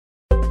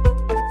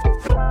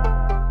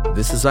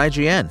This is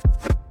IGN.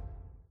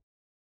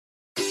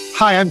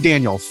 Hi, I'm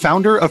Daniel,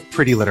 founder of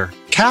Pretty Litter.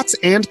 Cats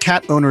and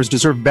cat owners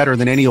deserve better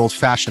than any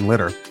old-fashioned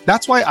litter.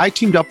 That's why I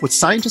teamed up with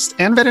scientists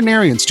and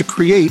veterinarians to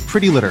create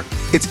Pretty Litter.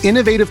 Its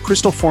innovative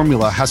crystal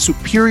formula has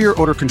superior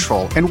odor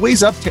control and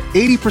weighs up to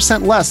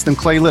 80% less than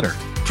clay litter.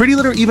 Pretty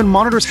Litter even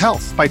monitors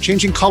health by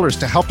changing colors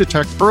to help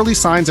detect early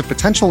signs of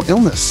potential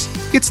illness.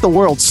 It's the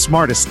world's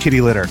smartest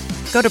kitty litter.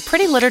 Go to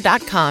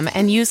prettylitter.com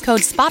and use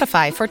code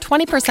SPOTIFY for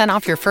 20%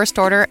 off your first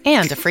order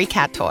and a free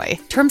cat toy.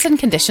 Terms and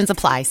conditions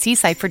apply. See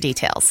site for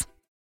details.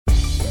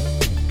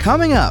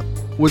 Coming up,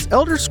 was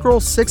Elder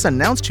Scrolls 6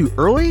 announced too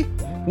early?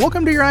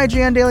 Welcome to your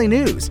IGN Daily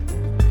News.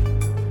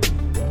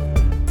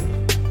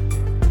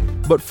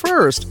 But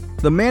first,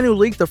 the man who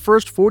leaked the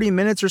first 40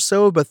 minutes or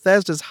so of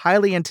Bethesda's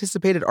highly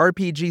anticipated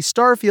RPG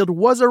Starfield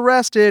was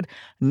arrested,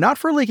 not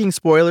for leaking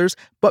spoilers,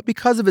 but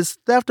because of his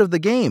theft of the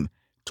game.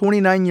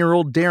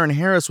 29-year-old Darren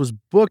Harris was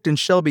booked in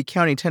Shelby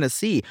County,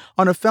 Tennessee,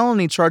 on a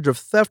felony charge of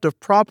theft of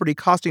property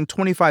costing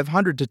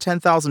 $2,500 to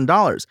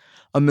 $10,000,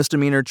 a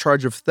misdemeanor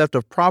charge of theft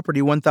of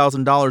property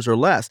 $1,000 or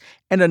less,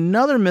 and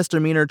another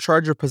misdemeanor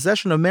charge of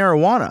possession of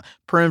marijuana,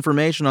 per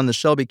information on the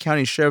Shelby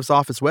County Sheriff's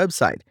Office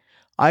website.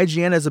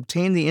 IGN has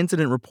obtained the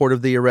incident report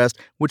of the arrest,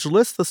 which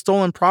lists the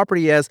stolen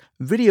property as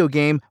video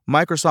game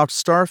Microsoft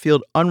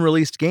Starfield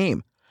unreleased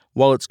game.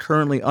 While it's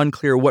currently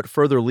unclear what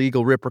further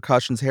legal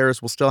repercussions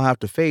Harris will still have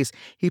to face,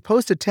 he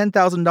posted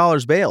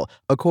 $10,000 bail,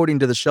 according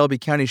to the Shelby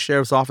County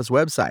Sheriff's Office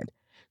website.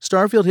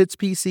 Starfield hits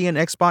PC and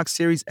Xbox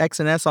Series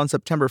X and S on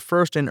September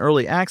 1st in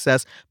early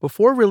access,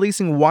 before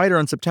releasing wider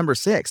on September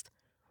 6th.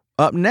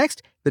 Up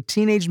next, the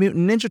Teenage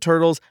Mutant Ninja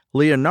Turtles,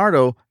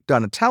 Leonardo,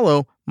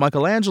 Donatello,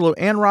 Michelangelo,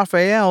 and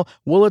Raphael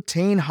will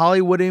attain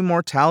Hollywood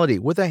immortality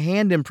with a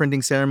hand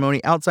imprinting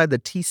ceremony outside the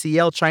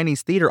TCL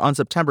Chinese Theater on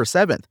September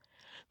 7th.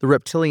 The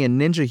reptilian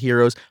ninja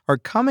heroes are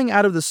coming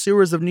out of the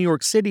sewers of New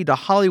York City to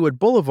Hollywood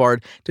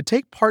Boulevard to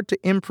take part to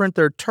imprint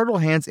their turtle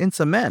hands in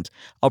cement,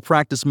 a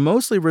practice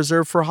mostly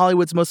reserved for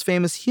Hollywood's most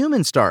famous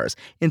human stars,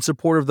 in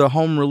support of the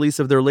home release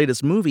of their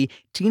latest movie,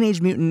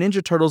 Teenage Mutant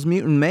Ninja Turtles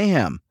Mutant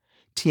Mayhem.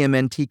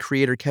 TMNT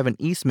creator Kevin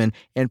Eastman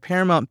and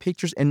Paramount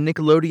Pictures and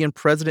Nickelodeon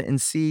president and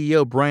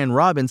CEO Brian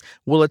Robbins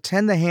will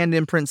attend the hand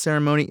imprint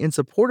ceremony in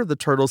support of the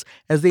Turtles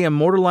as they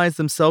immortalize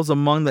themselves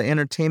among the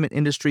entertainment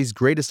industry's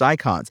greatest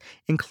icons,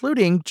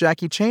 including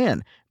Jackie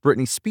Chan,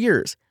 Britney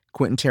Spears,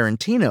 Quentin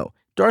Tarantino,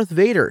 Darth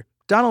Vader,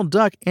 Donald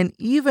Duck, and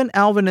even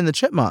Alvin and the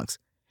Chipmunks.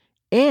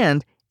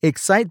 And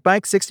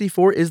Excitebike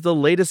 64 is the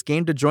latest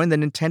game to join the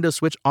Nintendo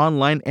Switch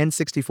Online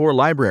N64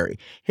 library,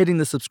 hitting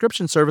the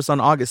subscription service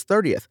on August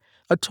 30th.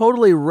 A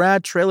totally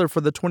rad trailer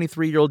for the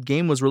 23-year-old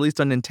game was released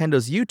on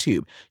Nintendo's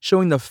YouTube,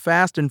 showing the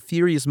fast and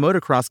furious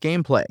motocross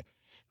gameplay.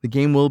 The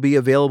game will be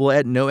available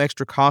at no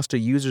extra cost to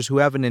users who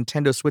have a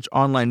Nintendo Switch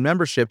Online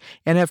membership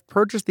and have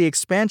purchased the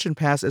expansion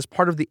pass as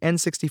part of the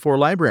N64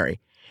 library.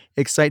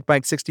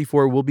 Excitebike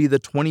 64 will be the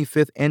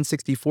 25th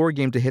N64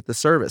 game to hit the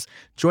service,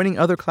 joining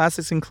other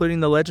classics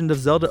including The Legend of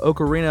Zelda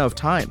Ocarina of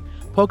Time,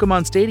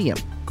 Pokemon Stadium,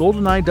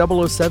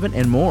 GoldenEye 007,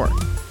 and more.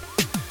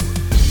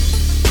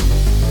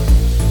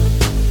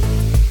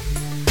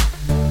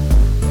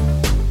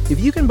 If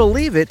you can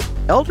believe it,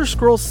 Elder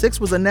Scrolls 6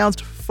 was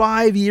announced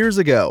 5 years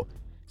ago.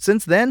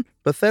 Since then,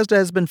 Bethesda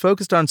has been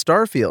focused on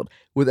Starfield,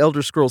 with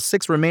Elder Scrolls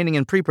 6 remaining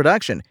in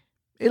pre-production.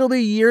 It'll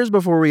be years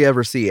before we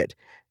ever see it.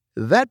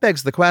 That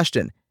begs the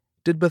question,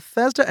 did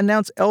Bethesda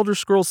announce Elder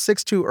Scrolls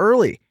 6 too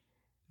early?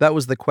 That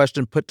was the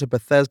question put to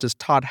Bethesda's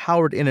Todd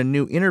Howard in a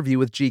new interview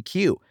with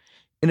GQ.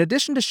 In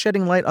addition to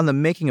shedding light on the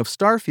making of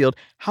Starfield,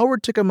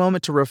 Howard took a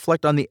moment to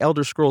reflect on the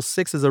Elder Scrolls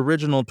 6's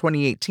original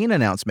 2018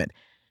 announcement.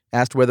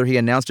 Asked whether he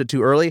announced it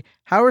too early,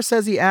 Howard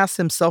says he asks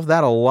himself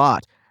that a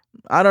lot.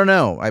 I don't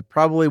know, I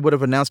probably would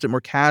have announced it more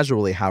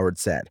casually, Howard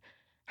said.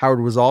 Howard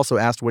was also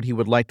asked what he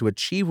would like to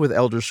achieve with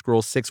Elder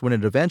Scrolls 6 when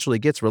it eventually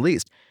gets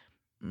released.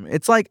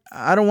 It's like,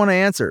 I don't want to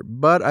answer,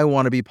 but I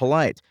want to be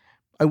polite.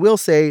 I will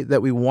say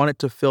that we want it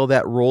to fill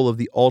that role of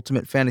the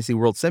ultimate fantasy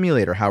world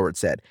simulator, Howard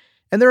said.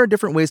 And there are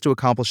different ways to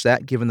accomplish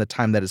that given the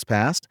time that has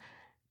passed.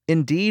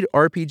 Indeed,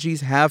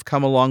 RPGs have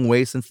come a long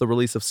way since the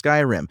release of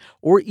Skyrim,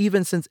 or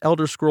even since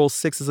Elder Scrolls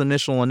 6's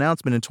initial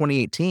announcement in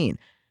 2018.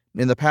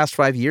 In the past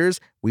 5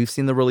 years, we've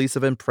seen the release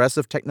of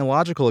impressive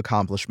technological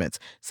accomplishments,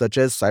 such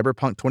as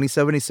Cyberpunk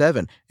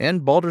 2077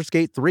 and Baldur's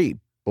Gate 3,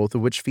 both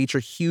of which feature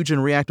huge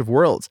and reactive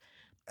worlds.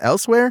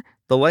 Elsewhere,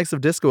 the likes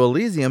of Disco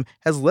Elysium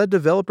has led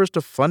developers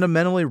to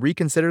fundamentally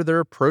reconsider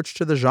their approach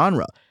to the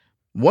genre.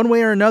 One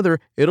way or another,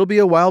 it'll be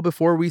a while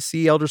before we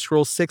see Elder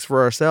Scrolls 6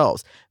 for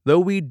ourselves, though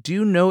we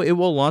do know it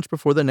will launch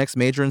before the next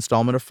major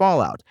installment of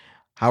Fallout.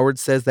 Howard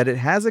says that it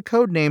has a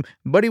code name,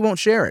 but he won't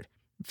share it.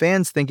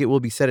 Fans think it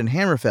will be set in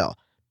Hammerfell.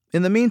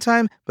 In the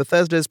meantime,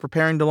 Bethesda is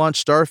preparing to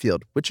launch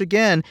Starfield, which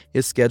again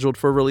is scheduled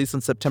for release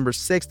on September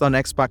 6th on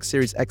Xbox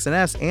Series X and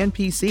S and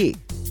PC.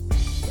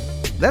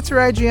 That's your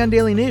IGN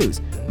Daily News.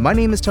 My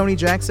name is Tony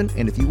Jackson,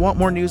 and if you want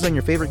more news on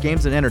your favorite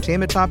games and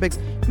entertainment topics,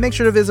 make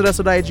sure to visit us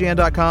at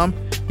IGN.com.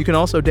 You can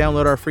also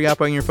download our free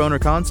app on your phone or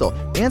console,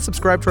 and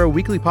subscribe to our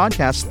weekly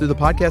podcasts through the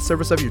podcast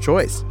service of your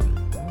choice.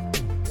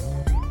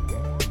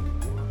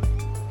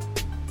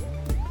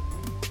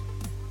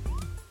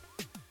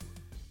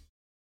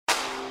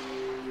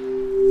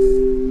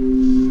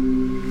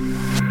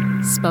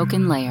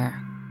 SpokenLayer.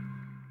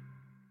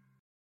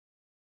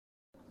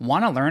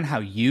 Want to learn how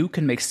you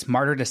can make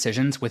smarter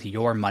decisions with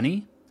your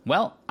money?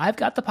 Well, I've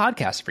got the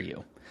podcast for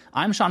you.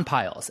 I'm Sean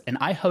Piles, and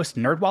I host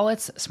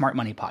NerdWallet's Smart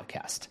Money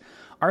Podcast.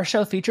 Our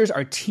show features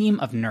our team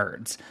of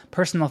nerds,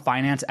 personal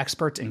finance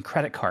experts in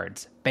credit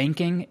cards,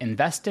 banking,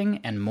 investing,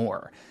 and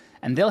more.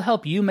 And they'll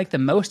help you make the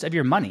most of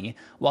your money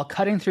while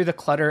cutting through the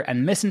clutter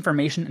and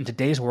misinformation in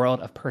today's world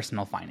of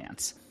personal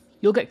finance.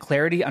 You'll get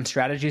clarity on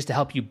strategies to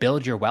help you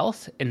build your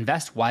wealth,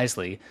 invest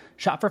wisely,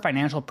 shop for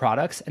financial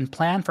products, and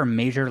plan for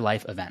major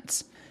life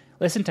events.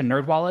 Listen to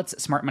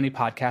NerdWallet's Smart Money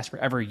Podcast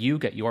wherever you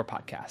get your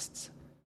podcasts.